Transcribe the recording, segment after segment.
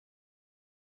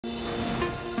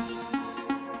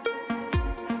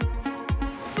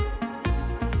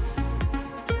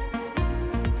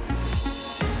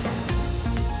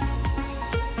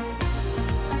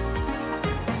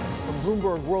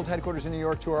Bloomberg World Headquarters in New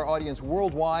York to our audience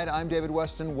worldwide. I'm David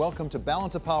Weston. Welcome to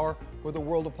Balance of Power, where the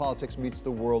world of politics meets the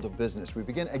world of business. We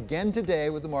begin again today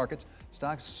with the markets.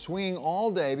 Stocks swinging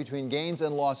all day between gains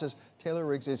and losses. Taylor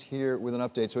Riggs is here with an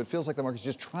update. So it feels like the market's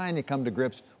just trying to come to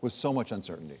grips with so much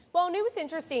uncertainty. Well, and it was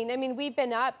interesting. I mean, we've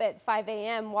been up at 5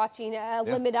 a.m. watching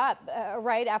limit up,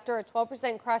 right? After a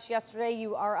 12% crash yesterday,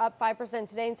 you are up 5%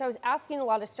 today. And so I was asking a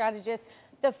lot of strategists,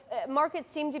 the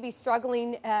markets seem to be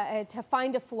struggling to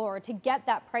find a floor, to get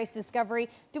that price discovery.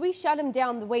 Do we shut them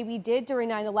down the way we did during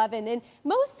 9/11? And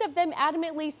most of them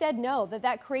adamantly said no,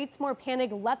 that creates more panic.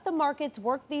 Let the markets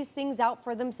work these things out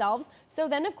for themselves. So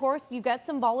then, of course, you get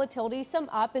some volatility, some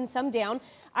up and some down.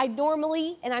 I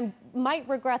normally, and I might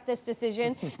regret this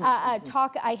decision,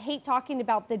 I hate talking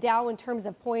about the Dow in terms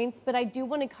of points, but I do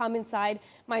want to come inside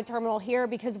my terminal here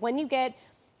because when you get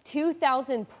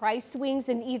 2,000 price swings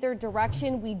in either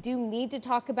direction, we do need to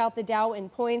talk about the Dow in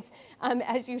points.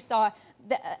 As you saw,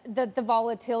 the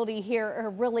volatility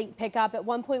here really pick up. At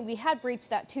one point, we had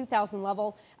breached that 2,000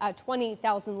 level,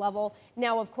 20,000 level.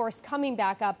 Now, of course, coming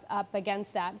back up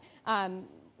against that.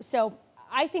 So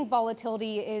I think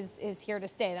volatility is here to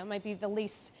stay. That might be the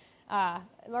least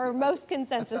or most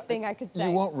consensus thing I could say.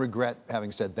 You won't regret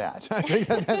having said that. I think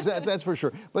that's for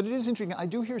sure. But it is interesting. I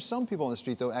do hear some people on the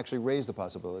street, though, actually raise the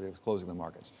possibility of closing the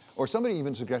markets. Or somebody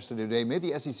even suggested today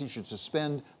maybe the SEC should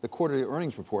suspend the quarterly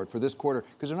earnings report for this quarter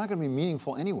because they're not going to be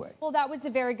meaningful anyway. Well, that was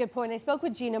a very good point. I spoke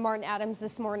with Gina Martin-Adams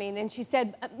this morning, and she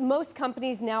said most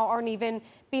companies now aren't even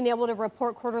being able to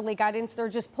report quarterly guidance. They're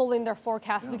just pulling their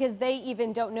forecasts because they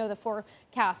even don't know the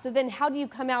forecast. So then how do you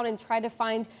come out and try to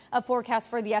find a forecast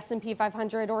for the S&P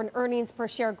 500 or an earnings per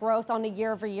share growth on a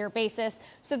year-over-year basis?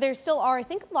 So there still are, I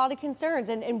think, a lot of concerns,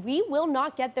 and we will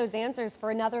not get those answers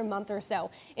for another month or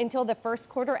so until the first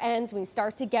quarter ends. We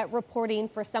start to get reporting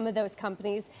for some of those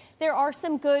companies. There are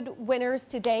some good winners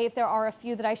today. If there are a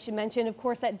few that I should mention, of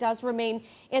course, that does remain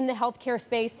in the healthcare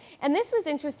space. And this was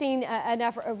interesting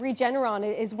enough. Regeneron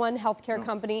is one healthcare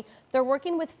company. They're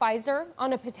working with Pfizer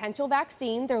on a potential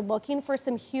vaccine. They're looking for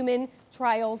some human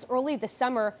trials early this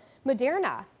summer.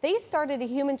 Moderna, they started a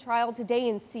human trial today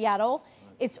in Seattle.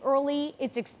 It's early,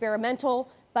 it's experimental,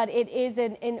 but it is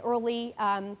an early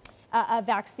a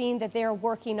vaccine that they're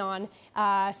working on.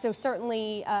 So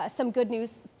certainly some good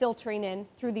news filtering in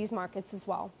through these markets as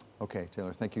well. Okay,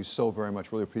 Taylor, thank you so very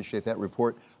much. Really appreciate that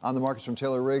report on the markets from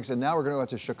Taylor Riggs. And now we're going to go out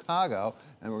to Chicago,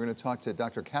 and we're going to talk to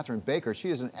Dr. Katherine Baicker. She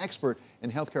is an expert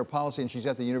in healthcare policy, and she's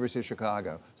at the University of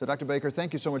Chicago. So, Dr. Baicker,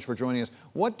 thank you so much for joining us.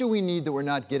 What do we need that we're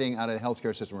not getting out of the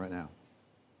healthcare system right now?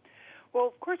 Well,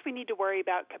 of course, we need to worry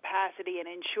about capacity and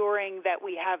ensuring that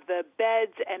we have the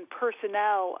beds and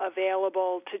personnel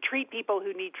available to treat people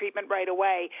who need treatment right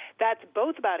away. That's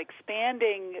both about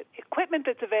expanding equipment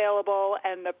that's available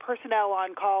and the personnel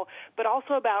on call, but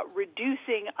also about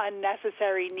reducing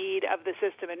unnecessary need of the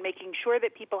system and making sure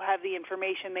that people have the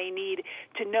information they need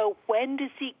to know when to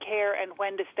seek care and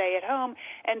when to stay at home,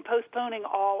 and postponing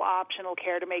all optional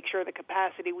care to make sure the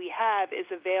capacity we have is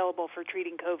available for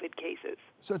treating COVID cases.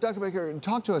 So, Dr. Baicker,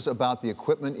 talk to us about the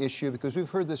equipment issue, because we've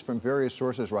heard this from various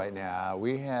sources right now.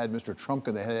 We had Mr.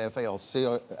 Trumpkin, the head of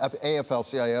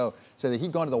AFL-CIO, say that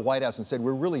he'd gone to the White House and said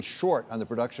we're really short on the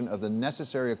production of the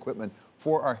necessary equipment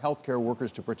for our healthcare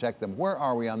workers to protect them. Where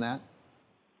are we on that?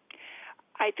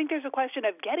 I think there's a question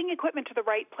of getting equipment to the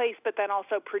right place, but then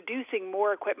also producing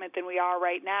more equipment than we are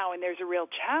right now. And there's a real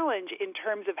challenge in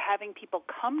terms of having people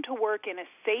come to work in a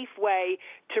safe way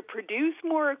to produce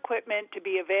more equipment to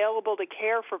be available to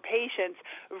care for patients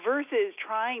versus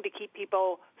trying to keep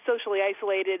people socially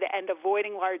isolated and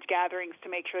avoiding large gatherings to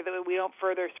make sure that we don't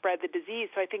further spread the disease.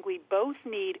 So I think we both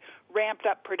need ramped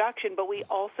up production, but we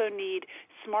also need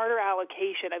smarter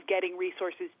allocation of getting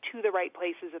resources to the right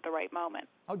places at the right moment.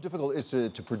 How difficult is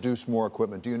it to produce more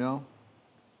equipment? Do you know?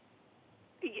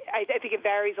 I think it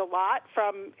varies a lot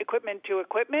from equipment to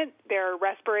equipment. There are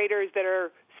respirators that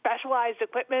are specialized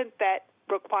equipment that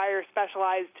require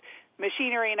specialized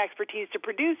machinery and expertise to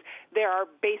produce. There are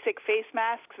basic face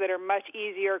masks that are much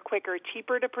easier, quicker,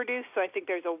 cheaper to produce. So I think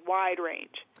there's a wide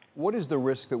range. What is the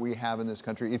risk that we have in this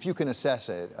country, if you can assess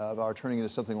it, of our turning into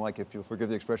something like, if you'll forgive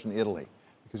the expression, Italy?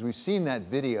 Because we've seen that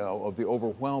video of the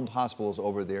overwhelmed hospitals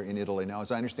over there in Italy. Now,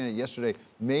 as I understand it, yesterday,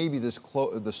 maybe the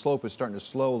slope is starting to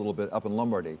slow a little bit up in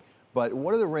Lombardy. But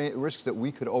what are the risks that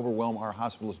we could overwhelm our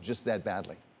hospitals just that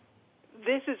badly?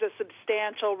 This is a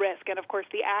substantial risk, and of course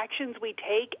the actions we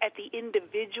take at the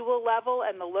individual level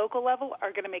and the local level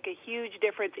are going to make a huge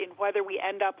difference in whether we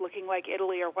end up looking like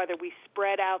Italy or whether we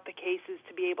spread out the cases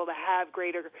to be able to have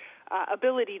greater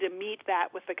ability to meet that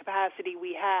with the capacity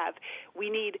we have. We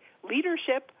need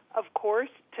leadership of course,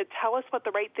 to tell us what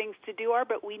the right things to do are,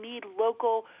 but we need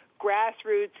local,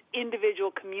 grassroots,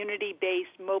 individual,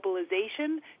 community-based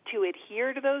mobilization to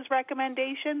adhere to those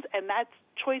recommendations, and that's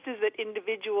choices that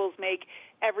individuals make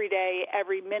every day,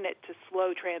 every minute to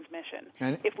slow transmission.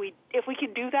 And if we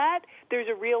can do that, there's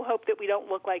a real hope that we don't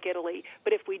look like Italy.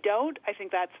 But if we don't, I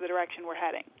think that's the direction we're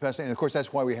heading. Fascinating. Of course,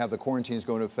 that's why we have the quarantines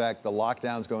going into effect, the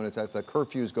lockdowns going into effect, the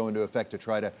curfews going into effect to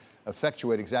try to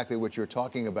effectuate exactly what you're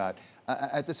talking about.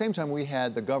 At the same time, we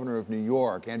had the governor of New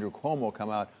York, Andrew Cuomo,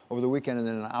 come out over the weekend and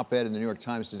then an op-ed in the New York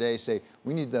Times today say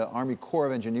we need the Army Corps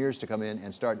of Engineers to come in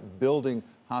and start building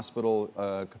hospital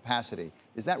capacity.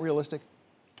 Is that realistic?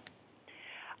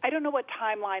 I don't know what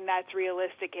timeline that's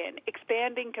realistic in.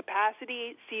 Expanding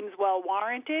capacity seems well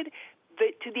warranted.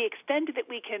 To the extent that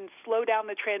we can slow down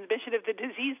the transmission of the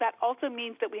disease, that also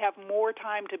means that we have more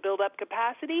time to build up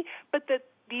capacity, but that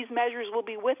these measures will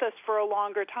be with us for a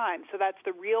longer time. So that's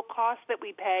the real cost that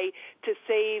we pay to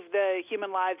save the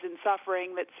human lives and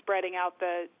suffering that spreading out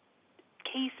the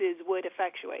cases would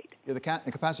effectuate. Yeah, the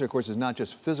capacity, of course, is not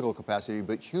just physical capacity,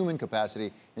 but human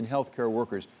capacity in healthcare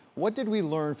workers. What did we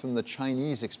learn from the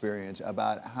Chinese experience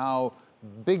about how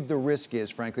big the risk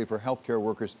is, frankly, for healthcare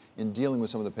workers in dealing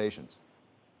with some of the patients?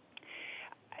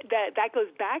 That goes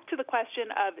back to the question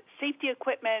of safety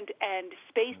equipment and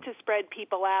space to spread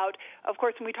people out. Of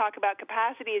course, when we talk about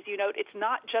capacity, as you note, it's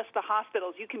not just the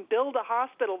hospitals. You can build a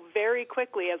hospital very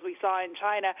quickly, as we saw in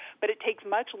China, but it takes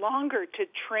much longer to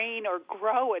train or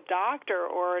grow a doctor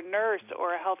or a nurse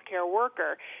or a healthcare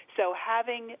worker. So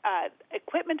having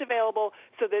equipment available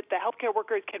so that the healthcare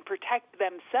workers can protect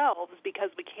themselves, because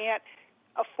we can't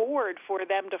afford for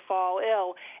them to fall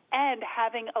ill, and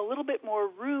having a little bit more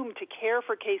room to care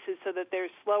for cases so that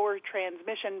there's slower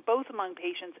transmission both among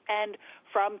patients and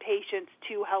from patients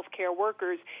to healthcare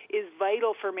workers is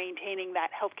vital for maintaining that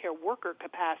healthcare worker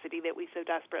capacity that we so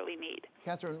desperately need.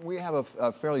 Katherine, we have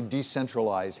a fairly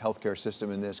decentralized healthcare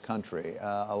system in this country.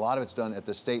 A lot of it's done at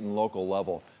the state and local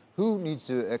level. Who needs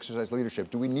to exercise leadership?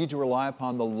 Do we need to rely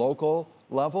upon the local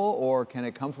level, or can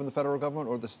it come from the federal government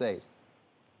or the state?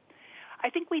 I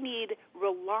think we need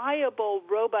reliable,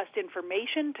 robust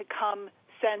information to come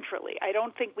centrally. I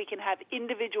don't think we can have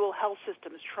individual health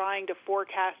systems trying to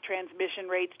forecast transmission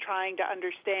rates, trying to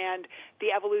understand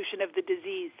the evolution of the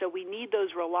disease. So we need those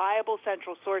reliable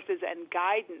central sources and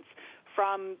guidance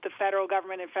from the federal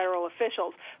government and federal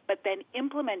officials, but then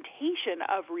implementation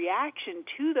of reaction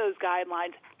to those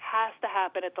guidelines has to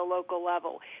happen at the local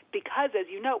level because, as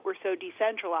you note, we're so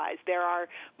decentralized. There are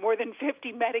more than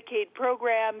 50 Medicaid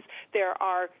programs. There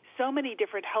are so many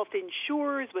different health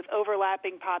insurers with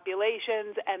overlapping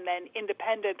populations, and then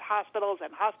independent hospitals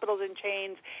and hospitals in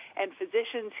chains and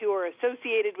physicians who are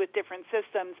associated with different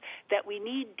systems that we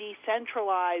need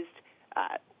decentralized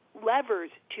levers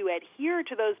to adhere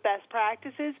to those best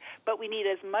practices, but we need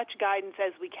as much guidance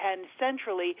as we can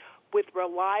centrally with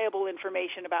reliable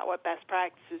information about what best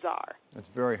practices are. That's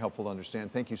very helpful to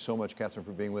understand. Thank you so much, Katherine,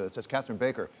 for being with us. That's Katherine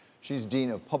Baicker. She's Dean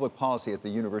of Public Policy at the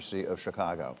University of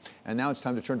Chicago. And now it's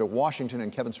time to turn to Washington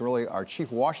and Kevin Cirilli, our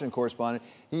chief Washington correspondent.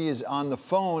 He is on the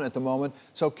phone at the moment.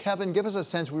 So, Kevin, give us a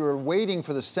sense. We were waiting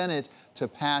for the Senate to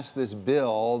pass this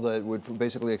bill that would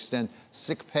basically extend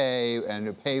sick pay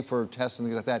and pay for tests and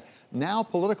things like that. Now,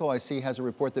 Politico, I see, has a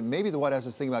report that maybe the White House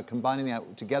is thinking about combining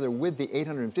that together with the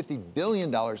 $850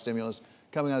 billion stimulus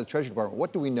coming out of the Treasury Department.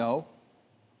 What do we know?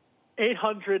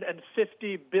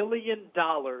 $850 billion.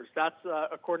 That's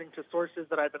according to sources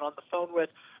that I've been on the phone with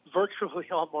virtually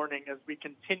all morning as we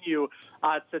continue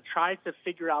to try to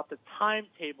figure out the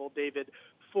timetable, David,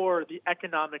 for the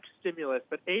economic stimulus.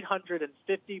 But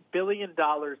 $850 billion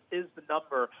is the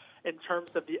number in terms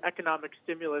of the economic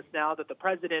stimulus now that the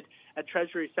president and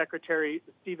Treasury Secretary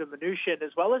Steven Mnuchin,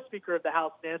 as well as Speaker of the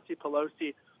House Nancy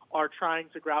Pelosi, are trying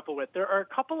to grapple with. There are a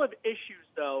couple of issues,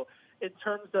 though, in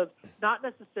terms of not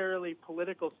necessarily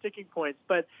political sticking points,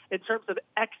 but in terms of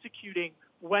executing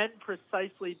when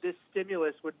precisely this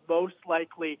stimulus would most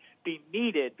likely be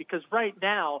needed. Because right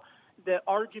now, the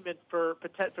argument for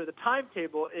the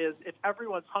timetable is if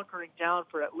everyone's hunkering down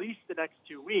for at least the next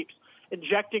 2 weeks,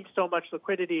 injecting so much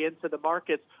liquidity into the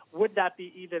markets, would that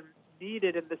be even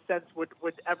needed in the sense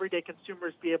would everyday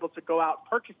consumers be able to go out and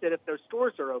purchase it if their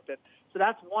stores are open? So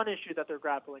that's one issue that they're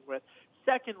grappling with.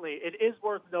 Secondly, it is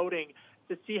worth noting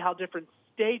to see how different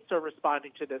states are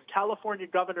responding to this. California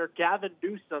Governor Gavin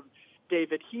Newsom,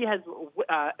 David, he has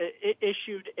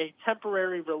issued a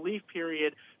temporary relief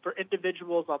period for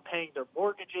individuals on paying their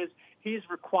mortgages. He's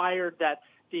required that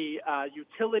the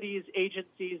utilities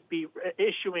agencies be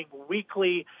issuing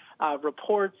weekly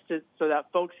reports so that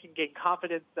folks can gain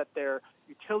confidence that their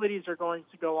utilities are going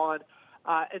to go on.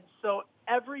 And so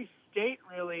every state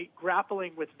really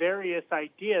grappling with various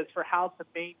ideas for how to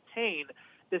maintain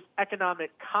this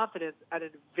economic confidence at a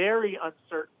very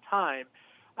uncertain time.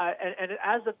 And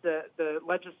as of the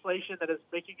legislation that is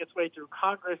making its way through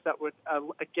Congress that would,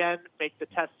 again, make the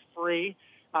tests free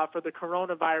for the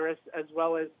coronavirus, as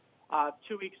well as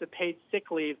 2 weeks of paid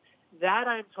sick leave, that,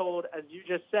 I'm told, as you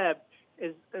just said,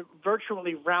 is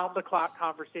virtually round-the-clock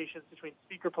conversations between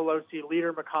Speaker Pelosi,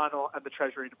 Leader McConnell, and the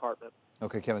Treasury Department.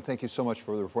 Okay, Kevin, thank you so much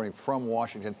for the reporting from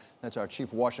Washington. That's our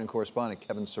chief Washington correspondent,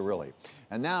 Kevin Cirilli.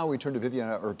 And now we turn to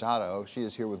Viviana Hurtado. She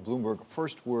is here with Bloomberg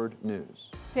First Word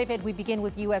News. David, we begin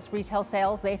with U.S. retail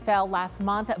sales. They fell last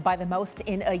month by the most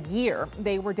in a year.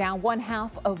 They were down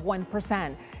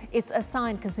 0.5%. It's a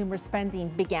sign consumer spending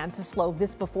began to slow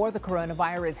this before the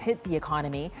coronavirus hit the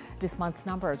economy. This month's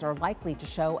numbers are likely to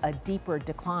show a deeper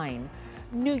decline.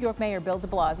 New York Mayor Bill de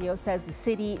Blasio says the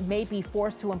city may be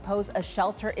forced to impose a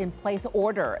shelter-in-place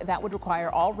order that would require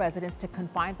all residents to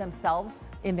confine themselves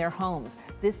in their homes.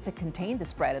 This to contain the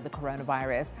spread of the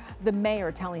coronavirus. The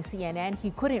mayor telling CNN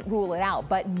he couldn't rule it out,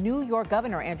 but New York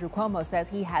Governor Andrew Cuomo says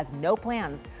he has no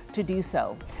plans to do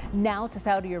so. Now to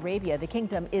Saudi Arabia, the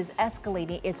kingdom is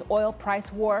escalating its oil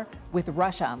price war with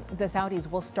Russia. The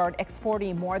Saudis will start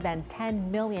exporting more than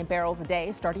 10 million barrels a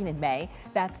day starting in May.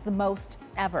 That's the most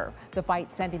ever. The fight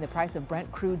sending the price of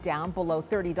Brent crude down below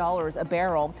 $30 a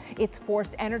barrel. It's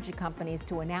forced energy companies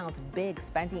to announce big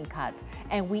spending cuts.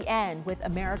 And we end with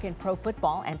American pro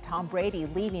football and Tom Brady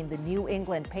leaving the New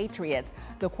England Patriots.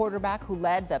 The quarterback who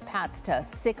led the Pats to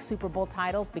 6 Super Bowl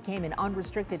titles became an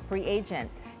unrestricted free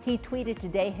agent. He tweeted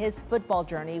today his football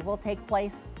journey will take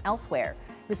place elsewhere.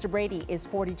 Mr. Brady is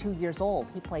 42 years old.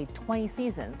 He played 20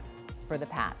 seasons for the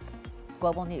Pats.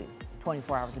 Global News,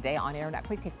 24 hours a day on air and at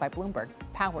Quick Take by Bloomberg,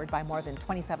 powered by more than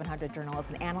 2,700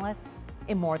 journalists and analysts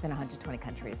in more than 120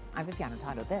 countries. I'm Viviana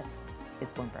Hurtado. This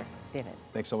is Bloomberg. David.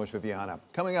 Thanks so much, Viviana.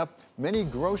 Coming up, many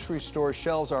grocery store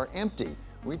shelves are empty.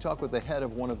 We talk with the head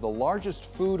of one of the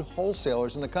largest food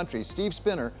wholesalers in the country, Steve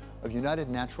Spinner of United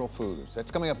Natural Foods. That's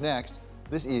coming up next.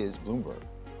 This is Bloomberg.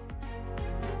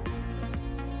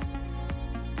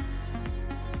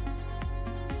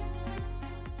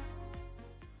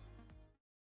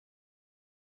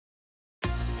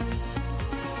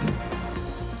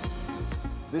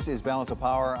 This is Balance of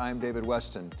Power. I'm David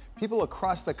Weston. People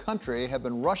across the country have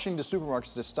been rushing to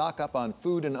supermarkets to stock up on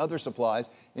food and other supplies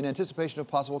in anticipation of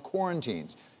possible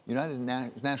quarantines. United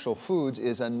Natural Foods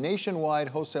is a nationwide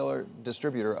wholesaler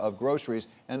distributor of groceries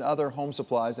and other home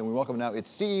supplies, and we welcome now its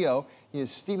CEO. He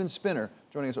is Stephen Spinner,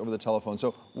 joining us over the telephone.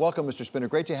 So welcome, Mr. Spinner.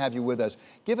 Great to have you with us.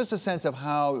 Give us a sense of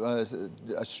how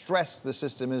stressed the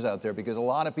system is out there, because a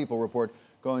lot of people report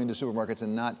going to supermarkets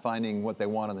and not finding what they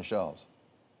want on the shelves.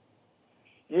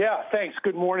 Yeah, thanks.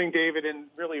 Good morning, David, and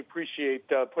really appreciate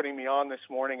putting me on this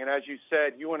morning. And as you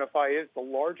said, UNFI is the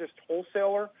largest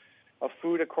wholesaler of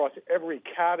food across every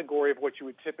category of what you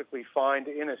would typically find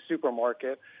in a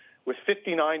supermarket. With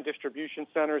 59 distribution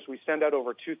centers, we send out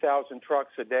over 2,000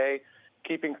 trucks a day,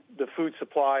 keeping the food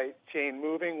supply chain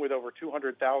moving with over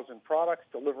 200,000 products,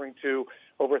 delivering to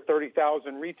over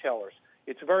 30,000 retailers.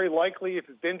 It's very likely, if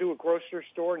you've been to a grocery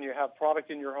store and you have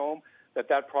product in your home,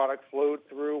 that product flowed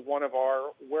through one of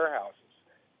our warehouses.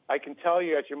 I can tell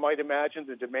you, as you might imagine,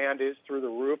 the demand is through the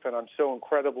roof, and I'm so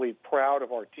incredibly proud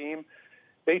of our team.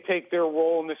 They take their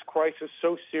role in this crisis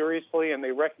so seriously, and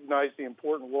they recognize the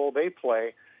important role they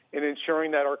play in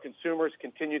ensuring that our consumers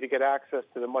continue to get access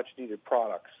to the much-needed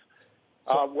products.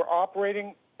 We're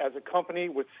operating as a company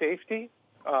with safety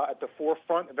at the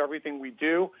forefront of everything we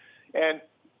do, and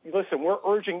listen, we're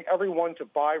urging everyone to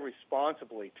buy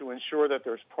responsibly to ensure that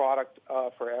there's product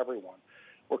for everyone.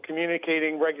 We're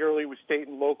communicating regularly with state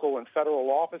and local and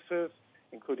federal offices,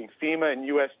 including FEMA and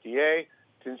USDA,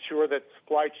 to ensure that the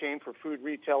supply chain for food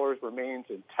retailers remains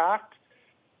intact.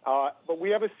 But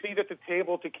we have a seat at the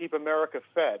table to keep America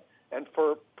fed. And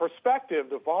for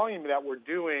perspective, the volume that we're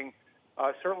doing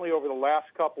certainly over the last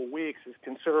couple weeks is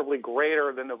considerably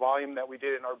greater than the volume that we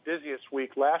did in our busiest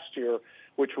week last year,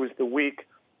 which was the week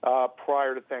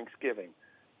prior to Thanksgiving.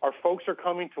 Our folks are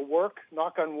coming to work.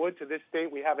 Knock on wood, to this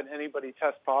date, we haven't anybody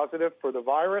test positive for the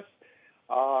virus,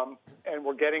 and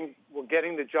we're getting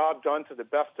the job done to the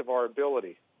best of our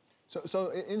ability.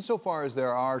 So insofar as there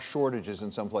are shortages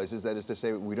in some places, that is to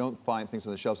say we don't find things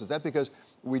on the shelves, is that because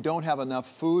we don't have enough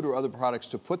food or other products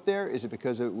to put there? Is it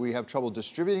because we have trouble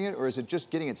distributing it, or is it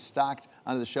just getting it stocked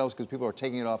onto the shelves because people are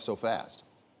taking it off so fast?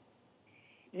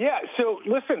 Yeah, so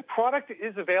listen, product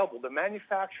is available. The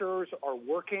manufacturers are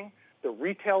working. The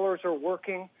retailers are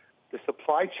working. The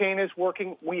supply chain is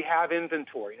working. We have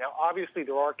inventory. Now, obviously,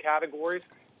 there are categories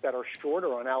that are short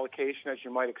or on allocation, as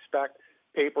you might expect.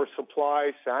 paper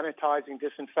supplies, sanitizing,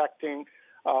 disinfecting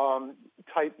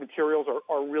type materials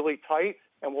are really tight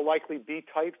and will likely be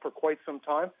tight for quite some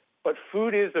time. But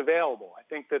food is available. I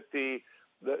think that the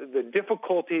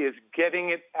difficulty is getting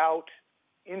it out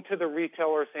into the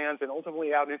retailer's hands and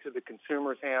ultimately out into the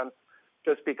consumer's hands,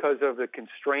 just because of the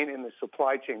constraint in the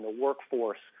supply chain, the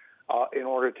workforce, in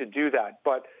order to do that.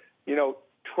 But,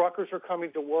 truckers are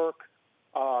coming to work.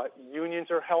 Unions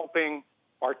are helping.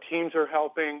 Our teams are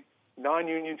helping.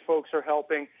 Non-union folks are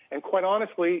helping. And quite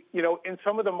honestly, in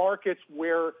some of the markets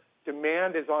where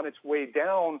demand is on its way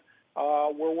down,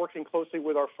 we're working closely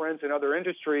with our friends in other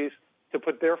industries to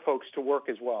put their folks to work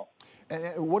as well.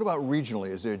 And what about regionally?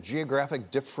 Is there a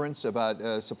geographic difference about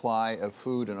supply of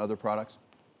food and other products?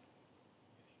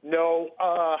 No,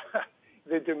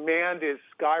 the demand is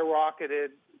skyrocketed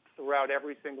throughout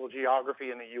every single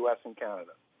geography in the U.S. and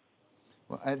Canada.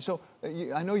 Well, and so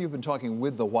I know you've been talking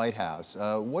with the White House.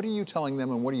 What are you telling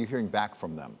them and what are you hearing back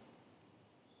from them?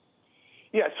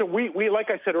 Yeah, so we like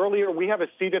I said earlier, we have a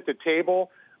seat at the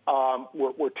table.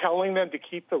 We're telling them to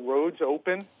keep the roads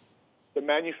open. The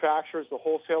manufacturers, the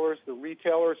wholesalers, the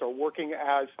retailers are working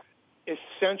as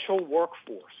essential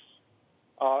workforce.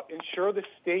 Ensure the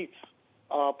states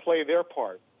play their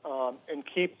part and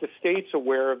keep the states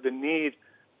aware of the need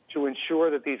to ensure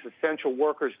that these essential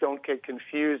workers don't get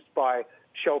confused by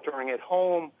sheltering at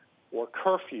home or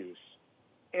curfews.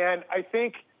 And I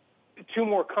think two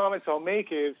more comments I'll make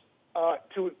is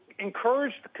to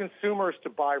encourage the consumers to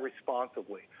buy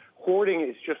responsibly. Hoarding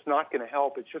is just not going to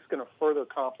help. It's just going to further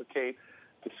complicate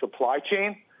the supply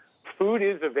chain. Food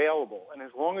is available, and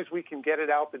as long as we can get it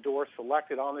out the door,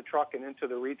 selected on the truck and into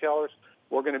the retailers,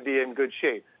 we're going to be in good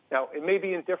shape. Now, it may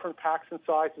be in different packs and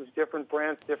sizes, different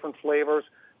brands, different flavors,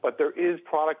 but there is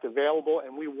product available,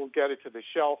 and we will get it to the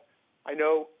shelf. I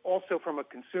know also from a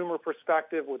consumer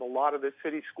perspective, with a lot of the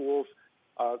city schools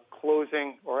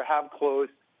closing or have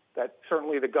closed, that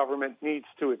certainly the government needs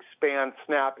to expand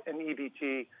SNAP and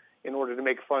EBT in order to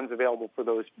make funds available for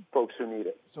those folks who need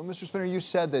it. So, Mr. Spinner, you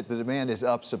said that the demand is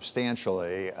up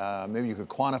substantially. Maybe you could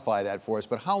quantify that for us,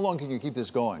 but how long can you keep this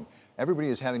going? Everybody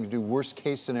is having to do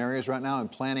worst-case scenarios right now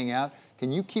and planning out.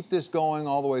 Can you keep this going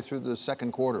all the way through the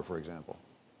second quarter, for example?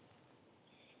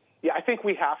 Yeah, I think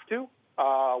we have to.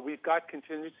 We've got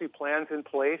contingency plans in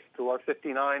place through our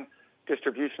 59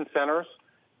 distribution centers.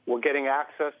 We're getting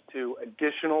access to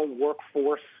additional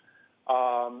workforce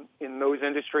in those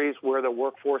industries where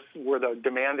the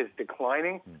demand is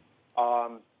declining.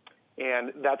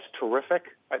 And that's terrific.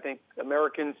 I think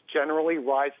Americans generally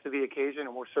rise to the occasion,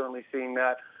 and we're certainly seeing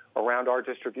that around our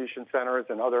distribution centers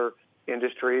and other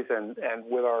industries and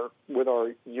with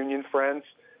our union friends.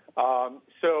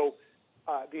 So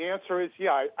the answer is,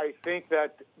 yeah, I think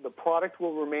that the product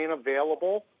will remain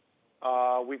available.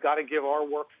 We've got to give our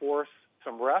workforce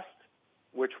some rest,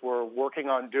 which we're working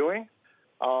on doing.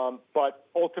 But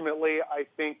ultimately, I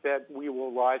think that we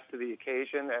will rise to the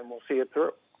occasion and we'll see it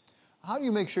through. How do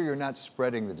you make sure you're not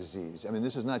spreading the disease? I mean,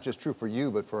 this is not just true for you,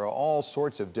 but for all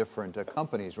sorts of different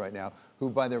companies right now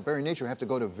who, by their very nature, have to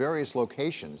go to various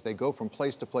locations. They go from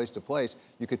place to place to place.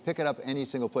 You could pick it up any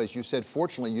single place. You said,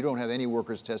 fortunately, you don't have any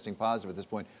workers testing positive at this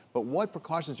point. But what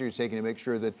precautions are you taking to make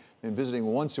sure that in visiting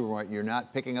one supermarket, you're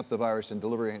not picking up the virus and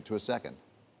delivering it to a second?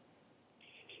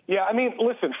 Yeah, I mean,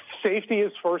 listen, safety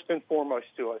is first and foremost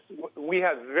to us. We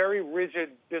have very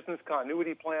rigid business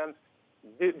continuity plans,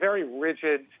 very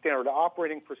rigid standard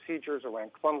operating procedures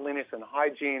around cleanliness and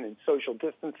hygiene and social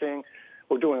distancing.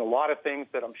 We're doing a lot of things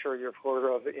that I'm sure you've heard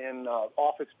of in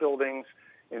office buildings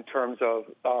in terms of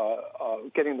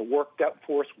getting the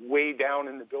workforce way down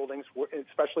in the buildings,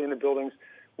 especially in the buildings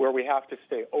where we have to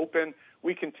stay open.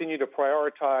 We continue to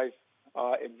prioritize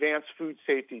advanced food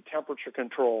safety, temperature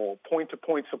control,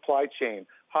 point-to-point supply chain,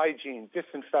 hygiene,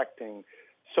 disinfecting,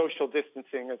 social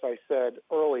distancing, as I said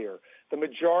earlier. The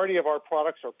majority of our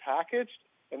products are packaged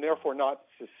and therefore not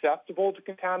susceptible to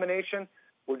contamination.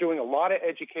 We're doing a lot of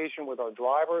education with our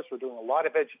drivers. We're doing a lot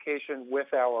of education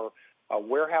with our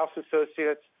warehouse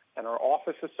associates and our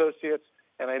office associates,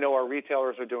 and I know our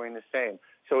retailers are doing the same.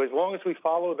 So as long as we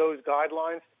follow those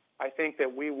guidelines, I think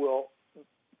that we will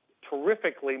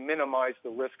terrifically minimize the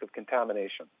risk of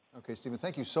contamination. Okay, Stephen,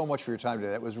 thank you so much for your time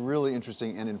today. That was really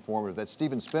interesting and informative. That's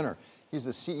Stephen Spinner. He's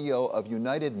the CEO of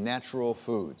United Natural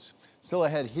Foods. Still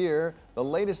ahead here, the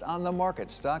latest on the market.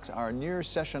 Stocks are near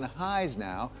session highs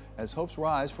now as hopes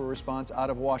rise for a response out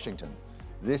of Washington.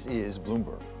 This is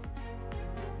Bloomberg.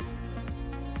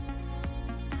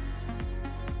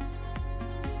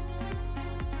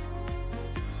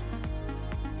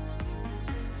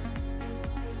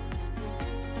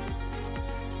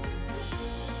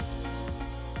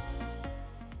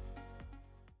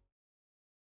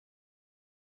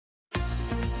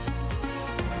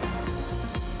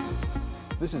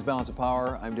 This is Balance of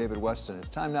Power. I'm David Weston. It's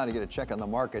time now to get a check on the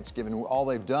markets, given all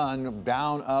they've done,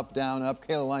 down, up, down, up.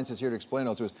 Kayla Lyons is here to explain it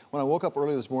all to us. When I woke up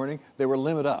early this morning, they were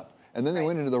limit up. And then they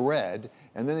went into the red,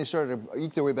 and then they started to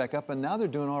eke their way back up, and now they're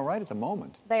doing all right at the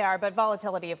moment. They are, but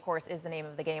volatility, of course, is the name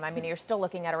of the game. I mean, you're still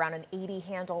looking at around an 80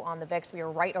 handle on the VIX. We are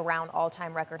right around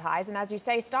all-time record highs. And as you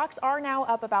say, stocks are now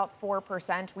up about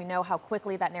 4%. We know how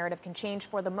quickly that narrative can change.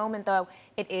 For the moment, though,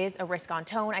 it is a risk-on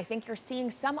tone. I think you're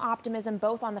seeing some optimism,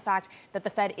 both on the fact that the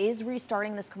Fed is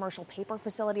restarting this commercial paper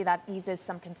facility. That eases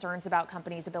some concerns about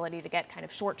companies' ability to get kind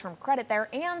of short-term credit there,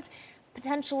 and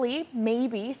potentially,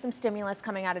 maybe some stimulus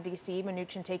coming out of D.C.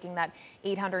 Mnuchin taking that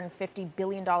 $850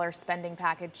 billion spending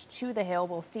package to the Hill.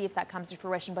 We'll see if that comes to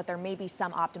fruition, but there may be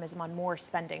some optimism on more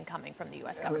spending coming from the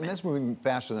U.S. government. And that's moving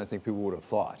faster than I think people would have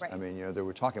thought. Right. I mean, they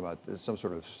were talking about some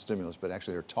sort of stimulus, but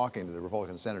actually they're talking to the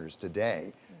Republican senators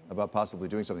today about possibly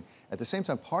doing something. At the same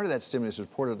time, part of that stimulus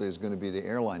reportedly is going to be the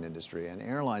airline industry, and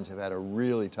airlines have had a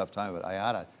really tough time of it.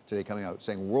 IATA today coming out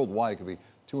saying worldwide it could be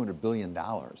 $200 billion.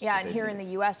 Yeah, and here in the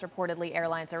U.S., reportedly,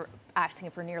 airlines are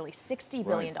asking for nearly $60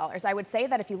 billion. Right. I would say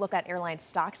that if you look at airline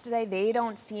stocks today, they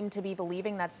don't seem to be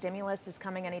believing that stimulus is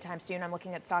coming anytime soon. I'm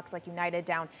looking at stocks like United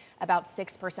down about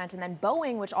 6%. And then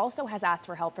Boeing, which also has asked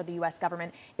for help for the U.S.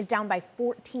 government, is down by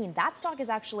 14%. That stock is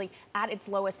actually at its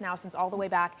lowest now since all the way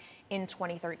back in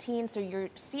 2013. So you're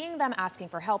seeing them asking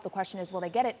for help. The question is, will they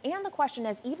get it? And the question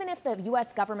is, even if the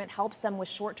U.S. government helps them with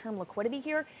short-term liquidity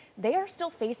here, they are still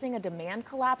facing a demand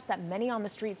collapse that many on the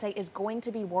street say is going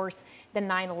to be worse than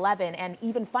 9/11. And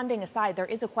even funding aside, there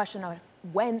is a question of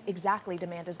when exactly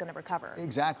demand is going to recover.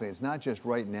 Exactly. It's not just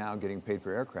right now getting paid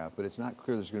for aircraft, but it's not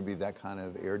clear there's going to be that kind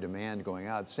of air demand going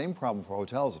out. Same problem for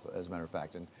hotels, as a matter of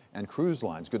fact, and cruise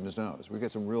lines, goodness knows. We've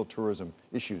got some real tourism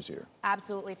issues here.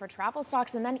 Absolutely, for travel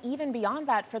stocks, and then even beyond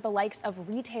that, for the likes of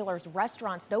retailers,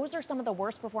 restaurants, those are some of the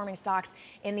worst performing stocks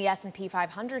in the S&P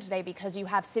 500 today, because you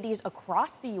have cities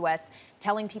across the U.S.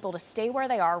 telling people to stay where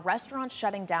they are, restaurants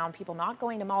shutting down, people not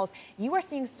going to malls. You are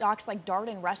seeing stocks like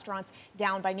Darden Restaurants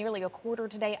down by nearly a quarter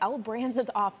today. L Brands is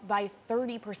off by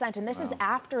 30%, and this is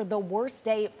after the worst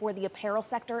day for the apparel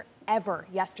sector ever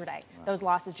yesterday. Those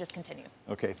losses just continue.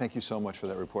 Okay, thank you so much for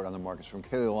that report on the markets from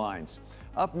Kayla Lyons.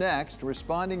 Up next,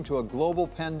 responding to a global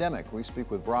pandemic, we speak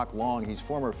with Brock Long. He's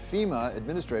former FEMA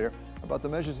administrator, about the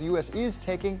measures the U.S. is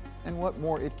taking and what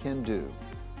more it can do.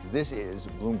 This is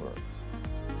Bloomberg.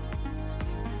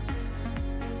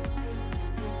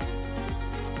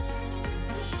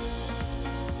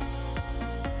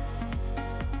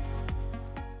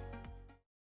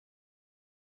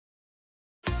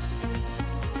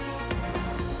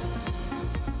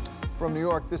 From New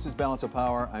York, this is Balance of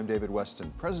Power. I'm David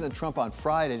Weston. President Trump on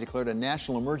Friday declared a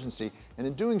national emergency, and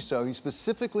in doing so, he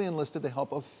specifically enlisted the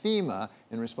help of FEMA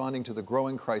in responding to the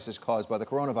growing crisis caused by the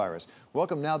coronavirus.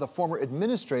 Welcome now the former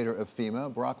administrator of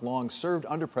FEMA. Brock Long served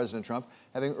under President Trump,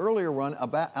 having earlier run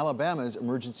Alabama's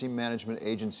emergency management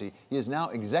agency. He is now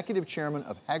executive chairman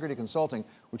of Hagerty Consulting,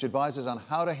 which advises on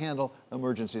how to handle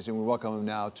emergencies, and we welcome him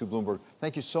now to Bloomberg.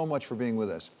 Thank you so much for being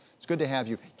with us. It's good to have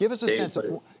you. Give us a sense of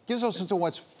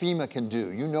what FEMA can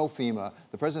do. You know FEMA.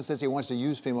 The president says he wants to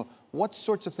use FEMA. What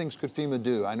sorts of things could FEMA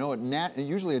do? I know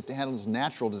usually it handles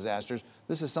natural disasters.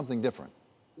 This is something different.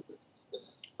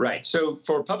 Right. So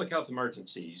for public health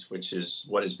emergencies, which is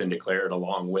what has been declared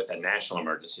along with a national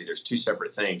emergency, there's two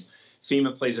separate things.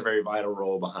 FEMA plays a very vital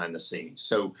role behind the scenes.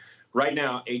 So right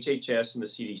now, HHS and the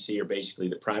CDC are basically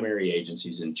the primary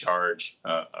agencies in charge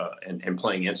and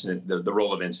playing the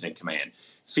role of incident command.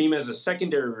 FEMA is a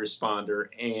secondary responder,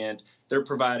 and they're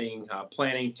providing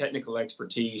planning, technical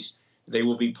expertise. They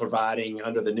will be providing,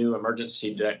 under the new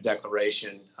emergency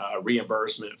declaration,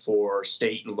 reimbursement for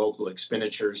state and local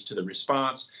expenditures to the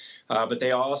response. But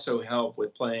they also help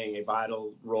with playing a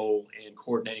vital role in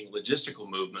coordinating logistical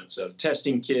movements of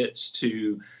testing kits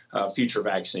to future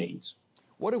vaccines.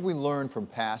 What have we learned from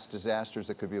past disasters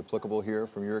that could be applicable here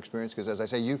from your experience? Because as I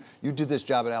say, you did this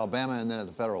job at Alabama and then at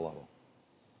the federal level.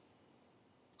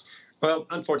 Well,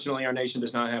 unfortunately, our nation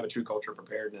does not have a true culture of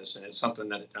preparedness, and it's something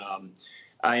that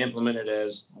I implemented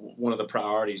as one of the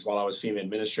priorities while I was FEMA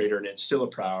administrator, and it's still a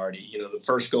priority. You know, the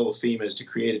first goal of FEMA is to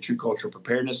create a true culture of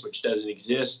preparedness, which doesn't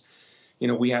exist. You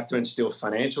know, we have to instill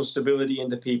financial stability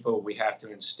into people. We have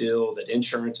to instill that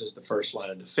insurance is the first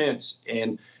line of defense,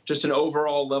 and just an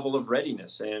overall level of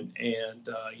readiness. And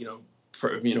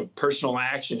personal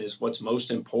action is what's most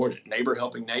important. Neighbor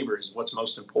helping neighbor is what's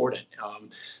most important.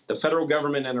 The federal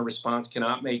government and a response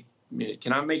cannot make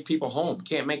people home,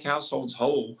 can't make households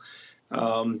whole,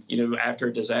 after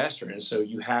a disaster. And so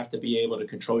you have to be able to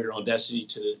control your own destiny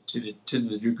to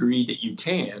the degree that you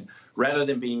can, rather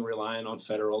than being reliant on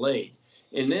federal aid.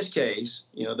 in this case,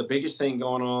 the biggest thing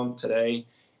going on today,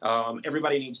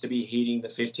 everybody needs to be heeding the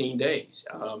 15 days.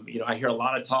 I hear a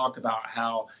lot of talk about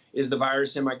how is the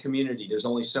virus in my community? There's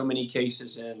only so many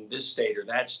cases in this state or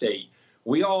that state.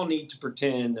 We all need to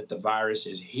pretend that the virus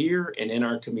is here and in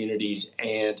our communities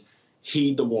and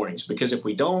heed the warnings, because if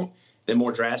we don't, then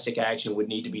more drastic action would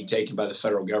need to be taken by the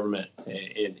federal government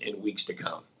in weeks to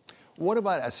come. What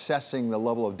about assessing the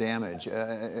level of damage?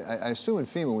 I assume in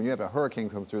FEMA, when you have a hurricane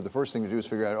come through, the first thing to do is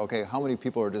figure out, okay, how many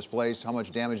people are displaced, how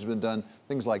much damage has been done,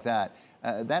 things like that.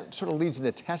 That sort of leads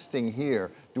into testing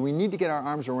here. Do we need to get our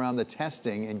arms around the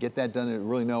testing and get that done and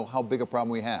really know how big a problem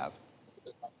we have?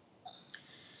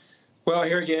 Well,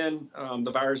 here again,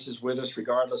 the virus is with us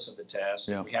regardless of the test.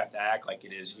 Yeah. And we have to act like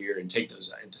it is here and take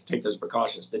those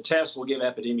precautions. The test will give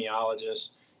epidemiologists,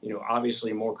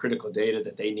 obviously more critical data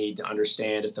that they need to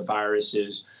understand if the virus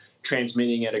is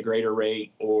transmitting at a greater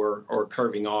rate or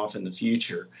curving off in the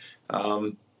future.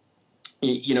 Right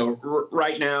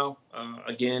now,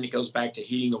 again, it goes back to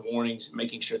heeding the warnings,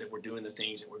 making sure that we're doing the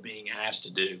things that we're being asked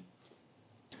to do.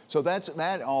 So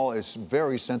that all is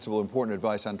very sensible, important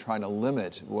advice on trying to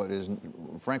limit what is,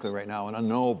 frankly, right now an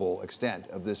unknowable extent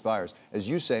of this virus. As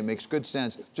you say, makes good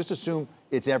sense. Just assume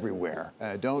it's everywhere.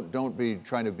 Don't be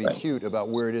trying to be cute about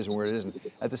where it is and where it isn't.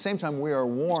 At the same time, we are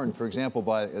warned, for example,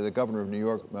 by the governor of New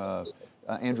York,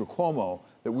 Andrew Cuomo,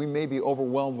 that we may be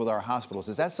overwhelmed with our hospitals.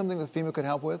 Is that something that FEMA could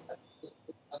help with?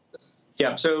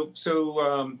 Yeah. So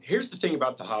here's the thing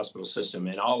about the hospital system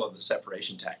and all of the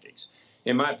separation tactics.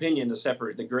 In my opinion,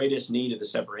 the greatest need of the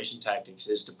separation tactics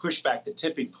is to push back the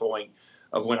tipping point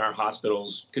of when our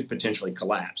hospitals could potentially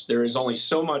collapse. There is only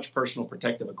so much personal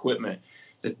protective equipment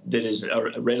that is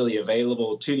readily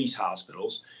available to these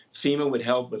hospitals. FEMA would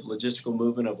help with logistical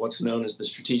movement of what's known as the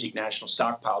Strategic National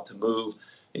Stockpile to move,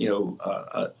 an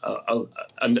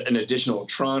additional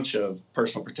tranche of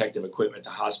personal protective equipment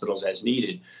to hospitals as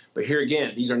needed. But here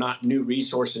again, these are not new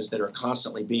resources that are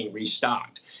constantly being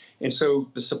restocked. And so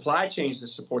the supply chains that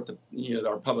support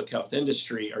our public health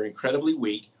industry are incredibly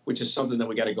weak, which is something that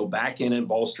we got to go back in and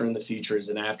bolster in the future as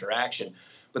an after action.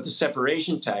 But the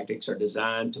separation tactics are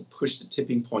designed to push the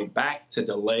tipping point back to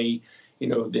delay,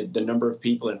 the number of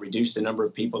people and reduce the number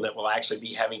of people that will actually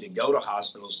be having to go to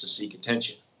hospitals to seek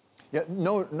attention. Yeah,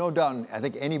 no doubt in, I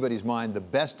think, anybody's mind, the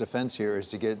best defense here is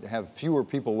to have fewer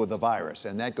people with the virus,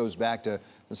 and that goes back to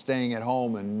staying at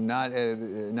home and not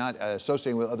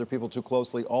associating with other people too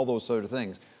closely, all those sort of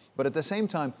things. But at the same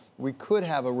time, we could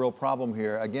have a real problem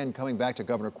here. Again, coming back to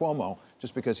Governor Cuomo,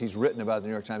 just because he's written about it in the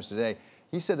New York Times today,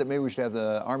 he said that maybe we should have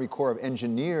the Army Corps of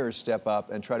Engineers step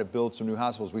up and try to build some new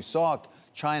hospitals. We saw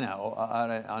China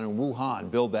on Wuhan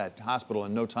build that hospital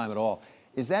in no time at all.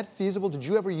 Is that feasible? Did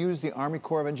you ever use the Army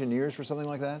Corps of Engineers for something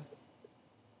like that?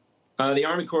 The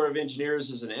Army Corps of Engineers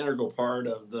is an integral part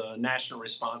of the National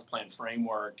Response Plan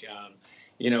framework.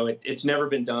 It's never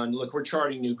been done. Look, we're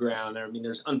charting new ground. I mean,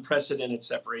 there's unprecedented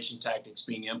separation tactics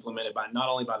being implemented by not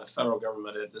only by the federal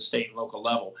government at the state and local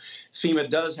level. FEMA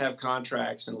does have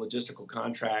contracts and logistical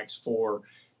contracts for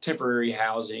temporary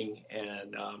housing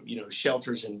and,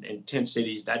 shelters in tent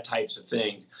cities, that types of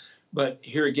things. But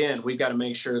here again, we've got to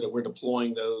make sure that we're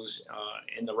deploying those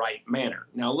in the right manner.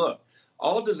 Now, look,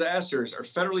 all disasters are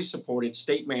federally supported,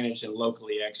 state managed, and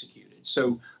locally executed.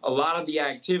 So a lot of the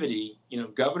activity,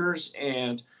 governors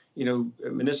and,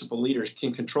 municipal leaders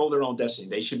can control their own destiny.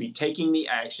 They should be taking the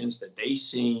actions that they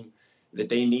see that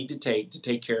they need to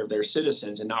take care of their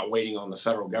citizens and not waiting on the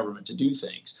federal government to do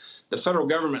things. The federal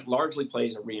government largely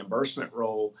plays a reimbursement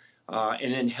role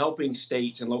and then helping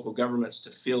states and local governments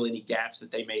to fill any gaps that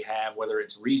they may have, whether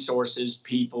it's resources,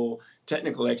 people,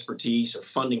 technical expertise, or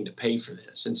funding to pay for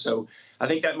this. And so I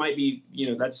think that might be,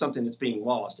 that's something that's being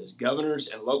lost, as governors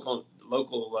and local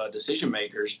decision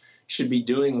makers should be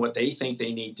doing what they think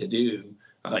they need to do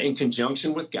in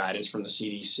conjunction with guidance from the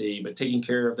CDC, but taking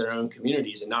care of their own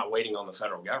communities and not waiting on the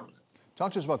federal government.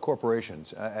 Talk to us about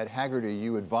corporations. At Haggerty,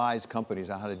 you advise companies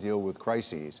on how to deal with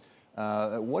crises.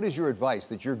 What is your advice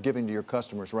that you're giving to your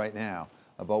customers right now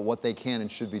about what they can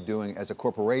and should be doing as a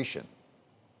corporation?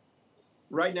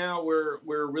 Right now, we're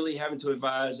really having to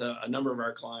advise a number of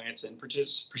our clients, and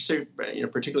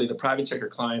particularly the private sector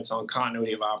clients, on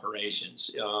continuity of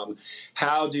operations.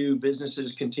 How do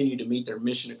businesses continue to meet their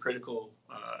mission critical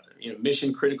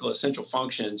essential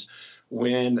functions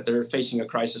when they're facing a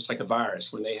crisis like a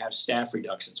virus, when they have staff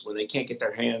reductions, when they can't get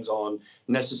their hands on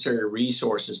necessary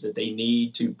resources that they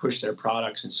need to push their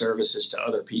products and services to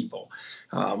other people?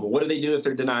 What do they do if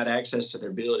they're denied access to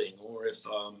their building, or if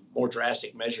more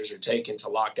drastic measures are taken to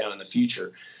lock down in the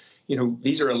future?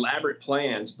 These are elaborate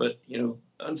plans, but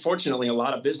unfortunately, a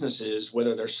lot of businesses,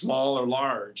 whether they're small or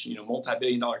large,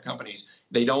 multi-billion-dollar companies,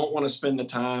 they don't want to spend the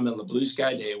time on the blue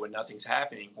sky day when nothing's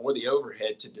happening or the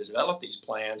overhead to develop these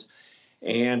plans.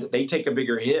 And they take a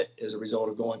bigger hit as a result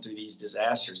of going through these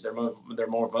disasters. They're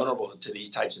more vulnerable to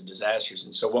these types of disasters.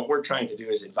 And so what we're trying to do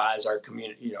is advise our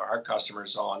community, our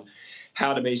customers on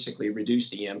how to basically reduce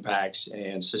the impacts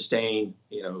and sustain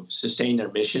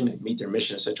their mission and meet their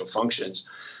mission essential functions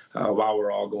while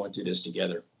we're all going through this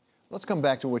together. Let's come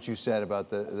back to what you said about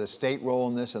the state role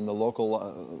in this and the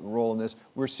local role in this.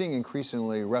 We're seeing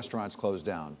increasingly restaurants close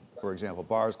down, for example,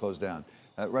 bars close down.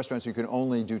 Restaurants you can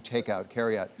only do takeout,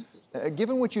 carry out.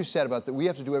 Given what you said about that we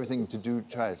have to do everything to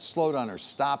try to slow down or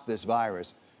stop this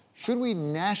virus, should we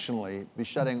nationally be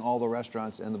shutting all the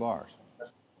restaurants and the bars?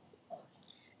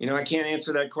 I can't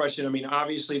answer that question. I mean,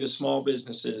 obviously, the small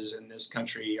businesses in this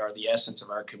country are the essence of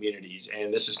our communities,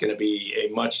 and this is going to be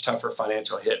a much tougher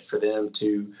financial hit for them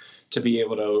to be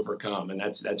able to overcome, and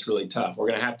that's really tough. We're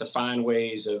going to have to find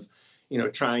ways of,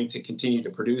 trying to continue to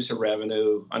produce a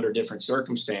revenue under different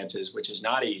circumstances, which is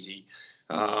not easy.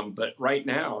 But right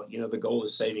now, the goal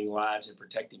is saving lives and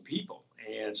protecting people.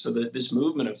 And so this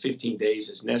movement of 15 days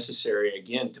is necessary,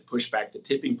 again, to push back the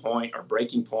tipping point or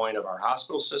breaking point of our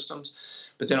hospital systems,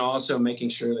 but then also making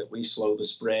sure that we slow the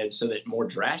spread so that more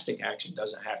drastic action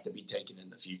doesn't have to be taken in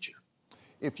the future.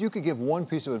 If you could give one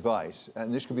piece of advice,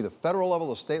 and this could be the federal level,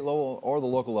 the state level, or the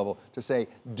local level, to say,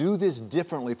 do this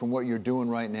differently from what you're doing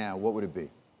right now, what would it be?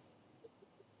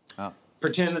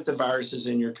 Pretend that the virus is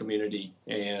in your community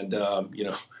and,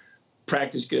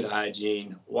 practice good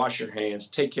hygiene, wash your hands,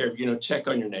 take care of, check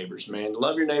on your neighbors, man.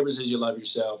 Love your neighbors as you love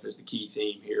yourself is the key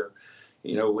theme here,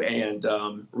 and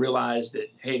realize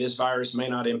that, hey, this virus may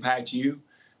not impact you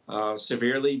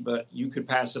severely, but you could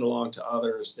pass it along to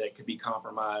others that could be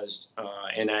compromised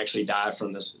and actually die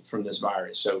from this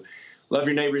virus. So love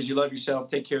your neighbors, you love yourself,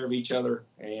 take care of each other,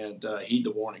 and heed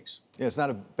the warnings. Yeah, it's not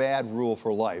a bad rule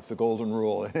for life, the golden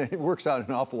rule. It works out in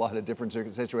an awful lot of different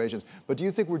situations. But do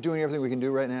you think we're doing everything we can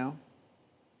do right now?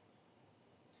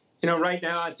 Right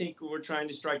now, I think we're trying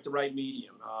to strike the right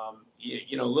medium.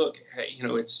 Look,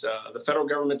 it's the federal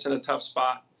government's in a tough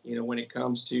spot, when it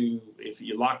comes to if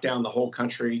you lock down the whole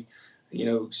country,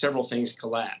 several things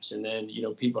collapse. And then,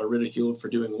 people are ridiculed for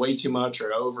doing way too much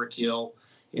or overkill.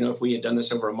 If we had done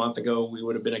this over a month ago, we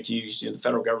would have been accused, the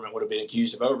federal government would have been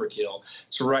accused of overkill.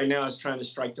 So right now it's trying to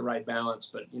strike the right balance,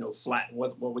 but, flatten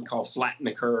what we call flatten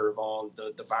the curve on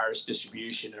the virus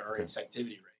distribution or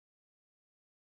infectivity rate.